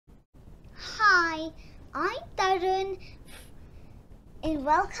Hi, I'm Tarun, and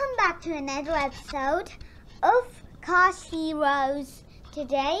welcome back to another episode of KashHeroes.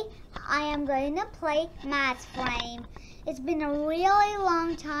 Today, I am going to play Mathframe. It's been a really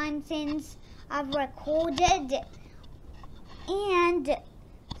long time since I've recorded and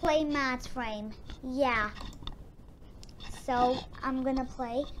play Mathframe. Yeah. So, I'm going to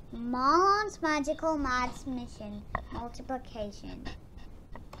play Marlon's Magical Maths Mission, Multiplication.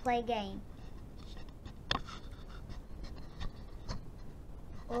 Play game.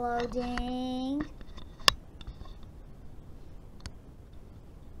 Loading.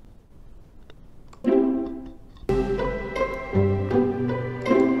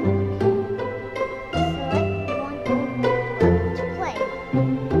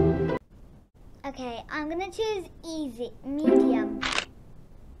 Okay, I'm gonna choose easy, medium.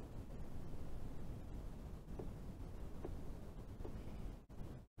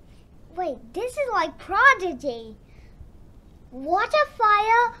 Wait, this is like Prodigy. Water,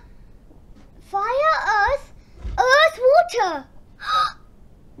 fire, earth, water.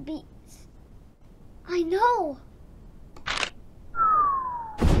 Beats. I know.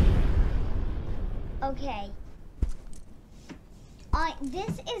 Okay.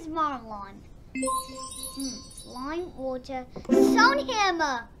 This is Marlon. Slime, water, stone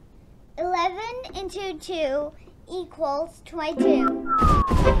hammer. 11 into 2 equals 22.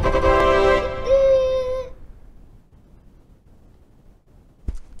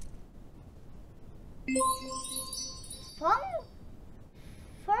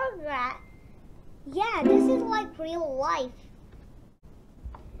 Yeah, this is like real life.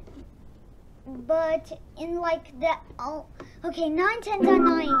 But in like the okay, 9 10s are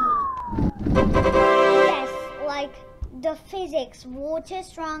 90. Yes, like the physics. Water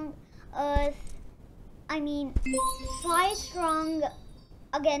strong, fire strong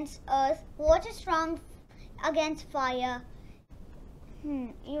against earth. Water strong against fire.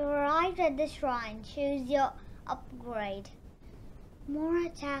 You arrived at the shrine. Choose your upgrade. More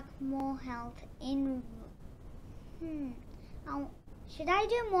attack, more health. Should I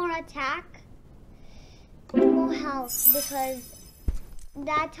do more attack? More health, because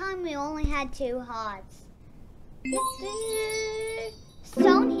that time we only had 2 hearts.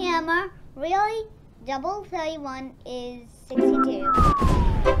 Stone hammer, really? Double 31 is 62.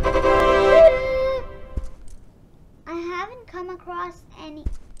 I haven't come across any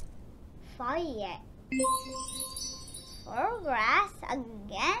fire yet. For grass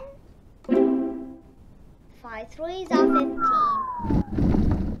again? 5 3s are 15.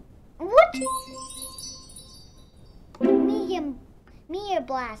 What? Meteor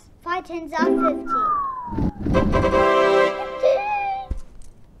blast. 5 10s are 15.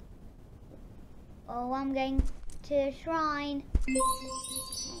 Oh, I'm going to shrine.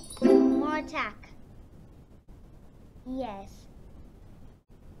 Okay. More attack. Yes.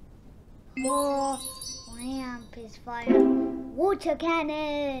 Oh, lamp is fire. Water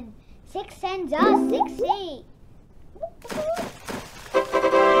cannon. 6 10s are 60. Wait.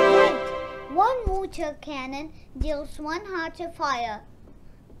 1 water cannon deals 1 heart of fire.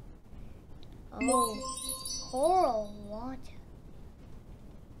 Oh, coral water.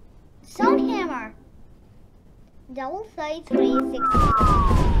 Stone hammer. Double 33 62.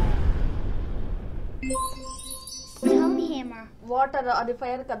 Stone hammer. Water, adi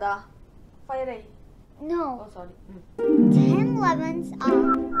fire kada? Fire ai. No. Oh, sorry. 10 11s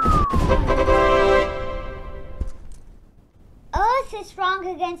are. Earth is strong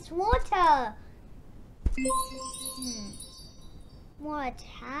against water. More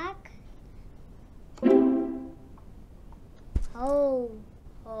attack. Oh,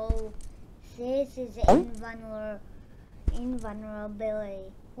 this is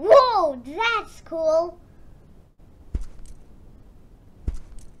invulnerability. Whoa, that's cool.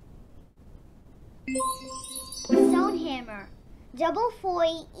 Stone hammer. Double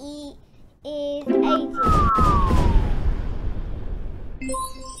 40 is 80.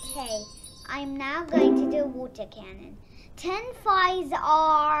 Okay, I'm now going to do water cannon. 10 5s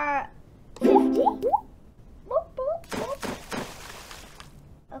are 50.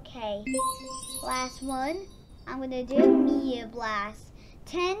 Okay, last one. I'm going to do meteor blast.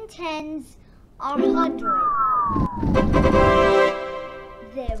 10 10s are 100.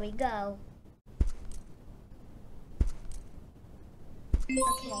 There we go.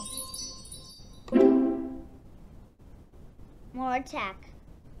 Okay. More attack.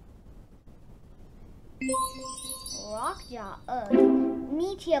 Rockjaw, earth.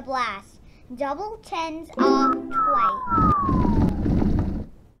 Meteor blast. Double 10s are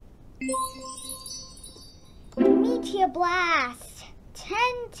 20. Meteor blast. 10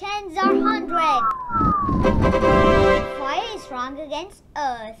 tens are 100. Fire is strong against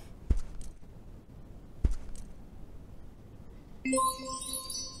earth.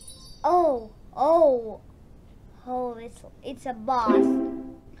 Oh, it's a boss.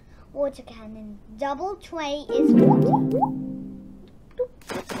 Water cannon. Double tray is 40.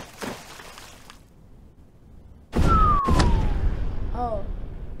 Oh.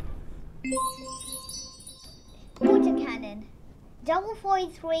 Water cannon. Double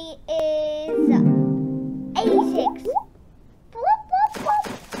 43 is 86.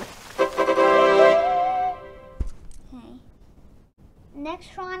 Okay. Next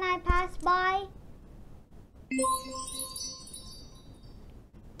shrine I pass by.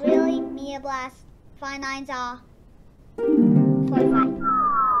 Really? Meteor Blast. 5 nines are 45.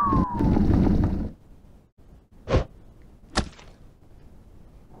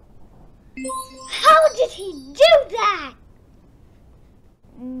 How did he do that?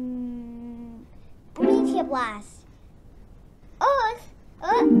 Meteor Blast. Earth?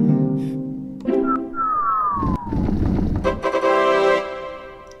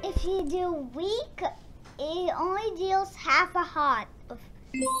 If you do weak, it only deals half a heart of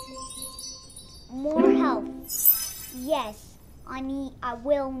more health. Yes, I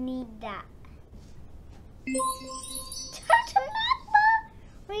will need that. Turtle Magma?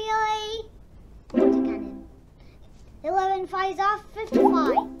 Really? Water cannon. 11 fires off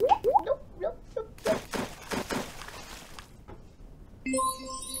 55. Nope.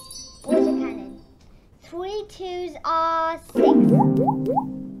 Water cannon. 3 twos are 6.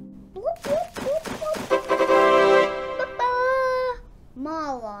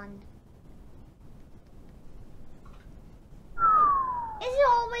 Marlon. Is it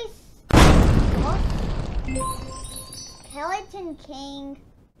always Skeleton King?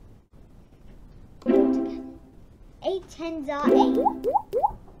 8 tens are 8.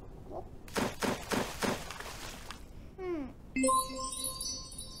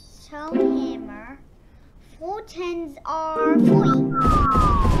 Stone Hammer. 4 tens are 40.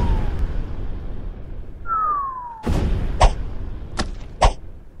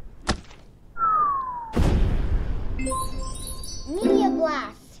 Meteor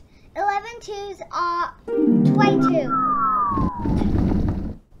Blast. 11 twos are 22.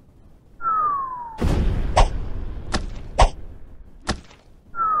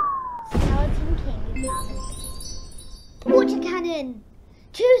 Skeleton King is not. Water cannon.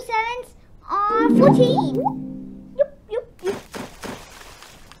 2 sevens are 14. Yup.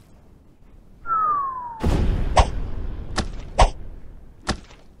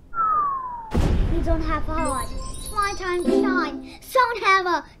 You don't have a heart. It's my time to shine. Stone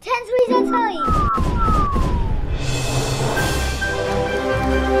Hammer. 10 threes are 30.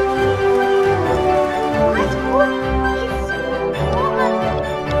 My score is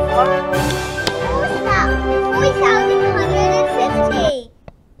 4,150.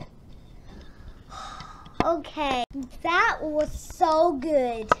 Okay, that was so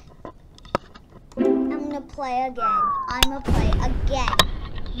good. I'm gonna play again.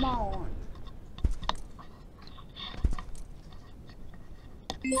 More.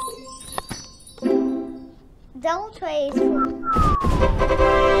 Double tray is full.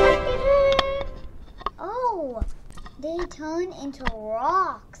 Oh, they turn into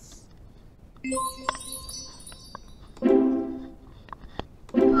rocks.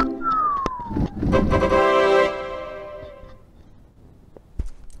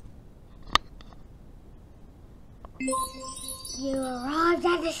 You arrived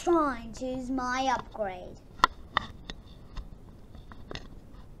at the shrine. Choose my upgrade.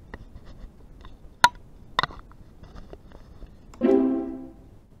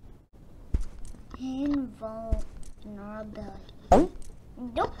 Invulnerability.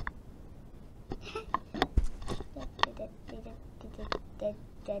 Nope.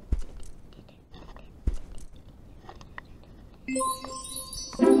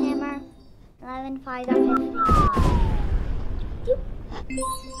 Hammer. 11 5 are 55.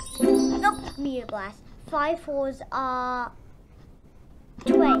 Nope. Meteor Blast. 5 4s are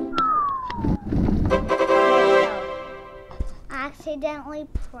 20. Accidentally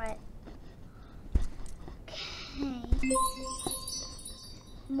press. Okay.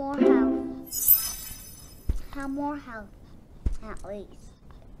 More health. Have more health, at least.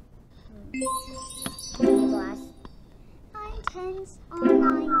 Meteor Blast. 9 tens are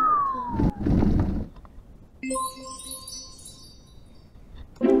 19.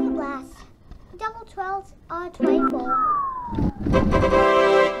 Meteor Blast. Double 12s are 24.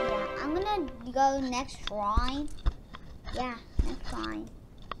 Yeah, I'm gonna go next shrine. Yeah, next shrine.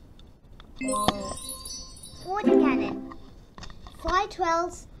 Whoa. Water cannon. 5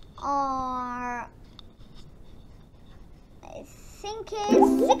 12s are, I think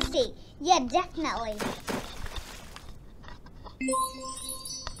it's 60. Yeah, definitely.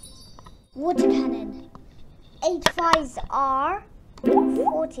 Water cannon. 8 5s are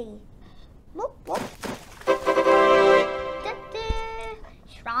 40. Whoop, whoop.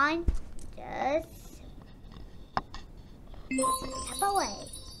 Shrine. Just tap away.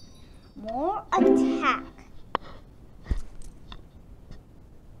 More attack.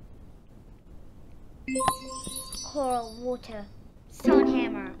 Coral water. Stone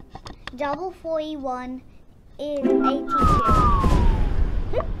hammer. Double 41 is 82.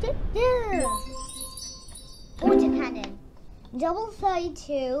 Water cannon. Double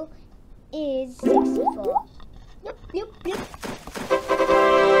 32 is 64. Yep, yep, yep.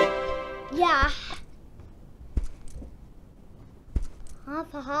 Yeah.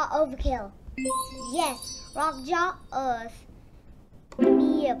 Half a heart overkill. Yes. Rockjaw, earth.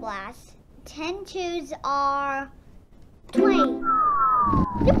 Meteor blast. 10 twos are 20.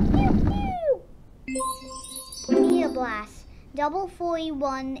 Meteor blast. Double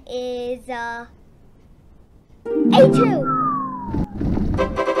 41 is 82.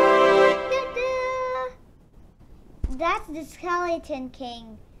 That's the Skeleton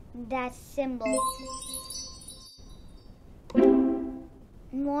King. That symbol.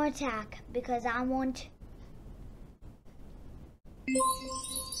 More attack because I want.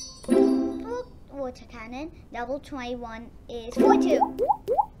 Water cannon. Double 21 is 42.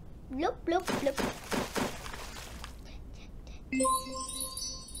 Bloop, bloop, bloop.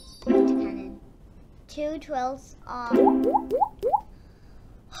 Water cannon. 2 12s are.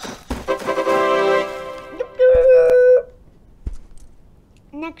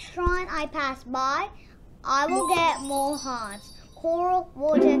 Next shrine I pass by, I will get more hearts. Coral,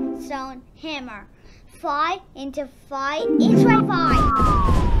 water, stone, hammer. 5 into 5 is 25.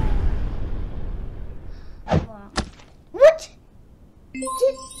 What?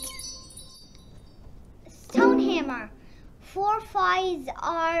 Stone hammer. 4 5s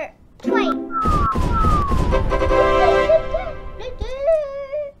are 20.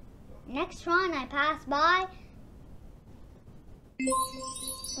 Next shrine I pass by,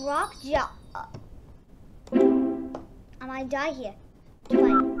 rock jaw. I might die here.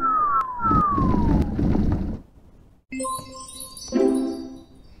 20.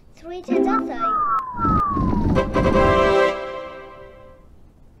 3 10s are 30.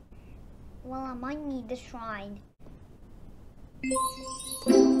 Well, I might need the shrine.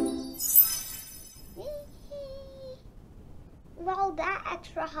 Well, that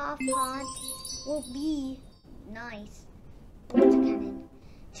extra half heart will be nice. Water cannon.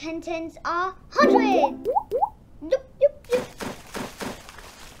 10 10s are 100. Yup, yup, yup.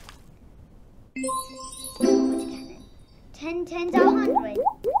 Water cannon. 10 10s are 100.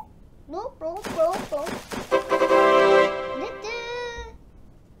 Bloop, bloop, bloop, bloop.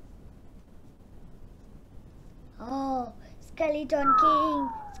 Oh, Skeleton King.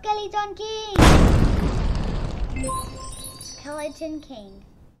 Skeleton King. Skeleton King.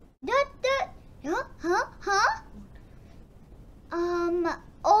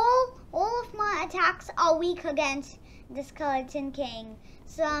 All of my attacks are weak against the Skeleton King.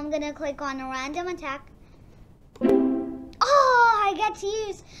 So I'm gonna click on a random attack. Oh, I get to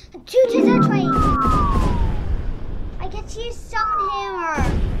use 2 10s train. I get to use Stone Hammer.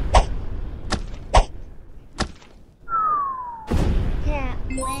 Yeah,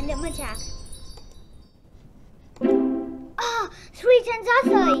 random attack. Ah, 3 10s are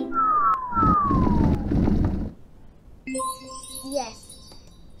 30. Yes.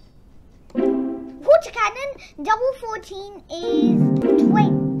 Water cannon, double 14 is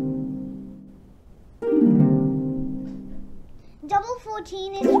 20. Double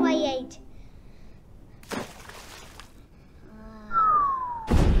 14 is 28.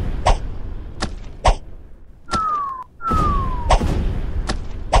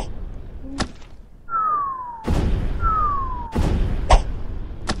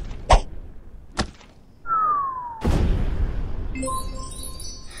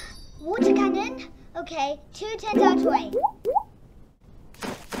 Water cannon. Okay, 2 10s are 20.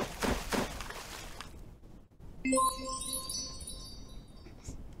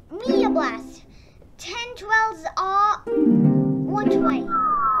 Meteor blast. 10 12s are 120. All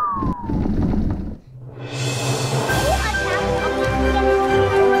attacks are weak against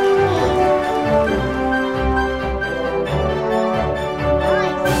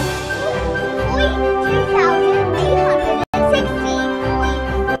nice.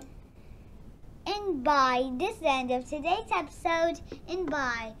 2,860 points. And bye. This is the end of today's episode. And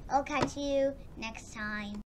bye. I'll catch you next time.